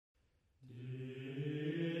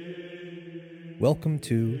Welcome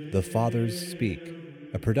to The Fathers Speak,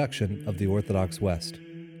 a production of the Orthodox West.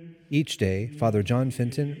 Each day, Father John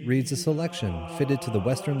Fenton reads a selection fitted to the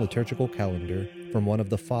Western liturgical calendar from one of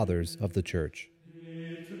the Fathers of the Church.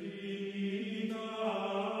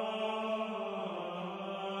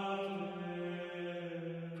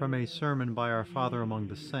 From a sermon by our Father among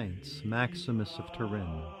the Saints, Maximus of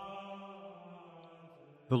Turin.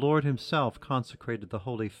 The Lord himself consecrated the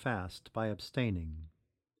holy fast by abstaining.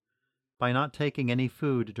 By not taking any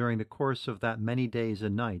food during the course of that many days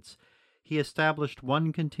and nights, he established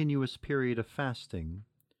one continuous period of fasting,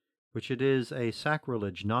 which it is a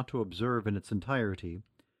sacrilege not to observe in its entirety,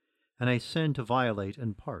 and a sin to violate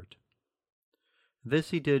in part.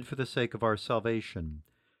 This he did for the sake of our salvation,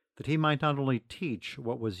 that he might not only teach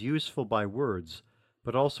what was useful by words,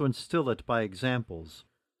 but also instill it by examples,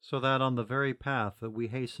 so that on the very path that we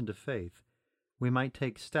hasten to faith, we might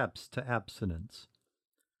take steps to abstinence.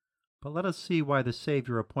 But let us see why the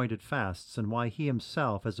Saviour appointed fasts, and why he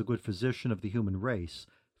himself, as a good physician of the human race,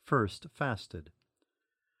 first fasted.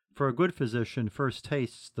 For a good physician first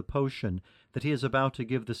tastes the potion that he is about to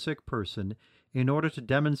give the sick person, in order to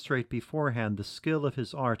demonstrate beforehand the skill of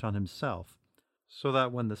his art on himself, so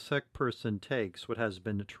that when the sick person takes what has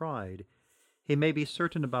been tried, he may be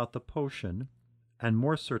certain about the potion, and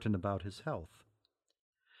more certain about his health.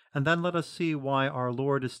 And then let us see why our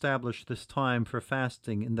Lord established this time for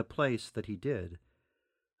fasting in the place that he did.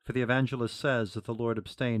 For the evangelist says that the Lord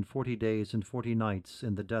abstained 40 days and 40 nights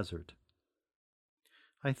in the desert.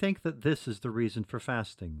 I think that this is the reason for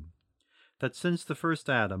fasting, that since the first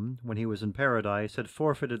Adam, when he was in paradise, had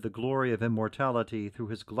forfeited the glory of immortality through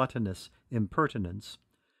his gluttonous impertinence,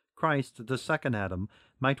 Christ, the second Adam,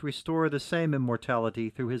 might restore the same immortality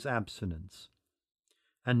through his abstinence.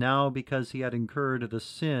 And now, because he had incurred the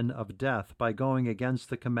sin of death by going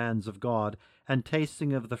against the commands of God and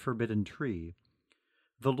tasting of the forbidden tree,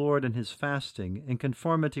 the Lord in his fasting, in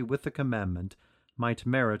conformity with the commandment, might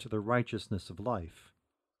merit the righteousness of life.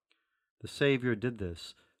 The Saviour did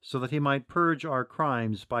this so that he might purge our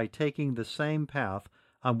crimes by taking the same path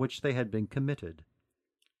on which they had been committed.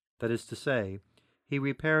 That is to say, he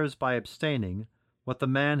repairs by abstaining what the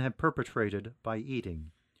man had perpetrated by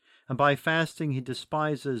eating, and by fasting he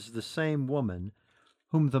despises the same woman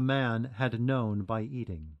whom the man had known by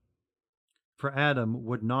eating. For Adam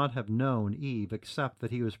would not have known Eve except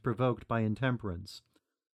that he was provoked by intemperance,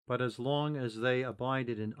 but as long as they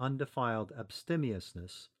abided in undefiled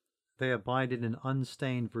abstemiousness, they abided in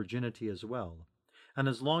unstained virginity as well, and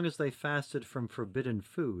as long as they fasted from forbidden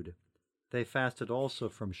food, they fasted also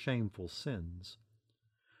from shameful sins.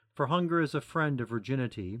 For hunger is a friend of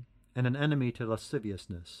virginity and an enemy to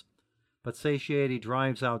lasciviousness, but satiety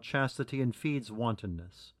drives out chastity and feeds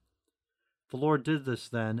wantonness. The Lord did this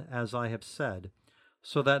then, as I have said,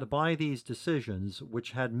 so that by these decisions,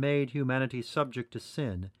 which had made humanity subject to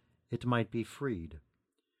sin, it might be freed.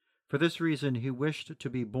 For this reason he wished to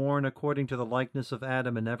be born according to the likeness of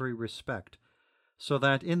Adam in every respect, so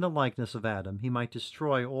that in the likeness of Adam he might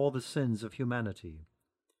destroy all the sins of humanity.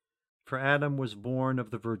 For Adam was born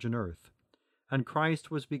of the virgin earth, and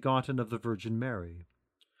Christ was begotten of the Virgin Mary.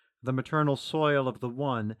 The maternal soil of the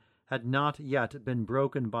one had not yet been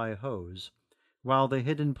broken by a hose, while the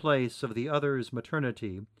hidden place of the other's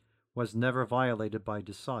maternity was never violated by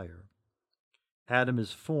desire. Adam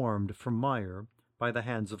is formed from mire by the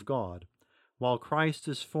hands of God, while Christ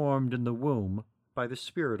is formed in the womb by the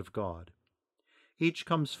Spirit of God. Each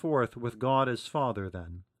comes forth with God as Father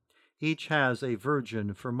then. Each has a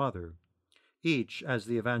virgin for mother. Each, as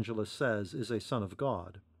the evangelist says, is a son of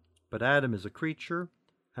God. But Adam is a creature,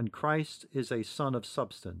 and Christ is a son of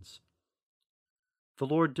substance. The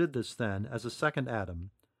Lord did this then as a second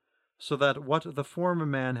Adam, so that what the former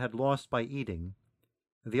man had lost by eating,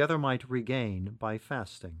 the other might regain by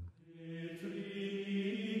fasting.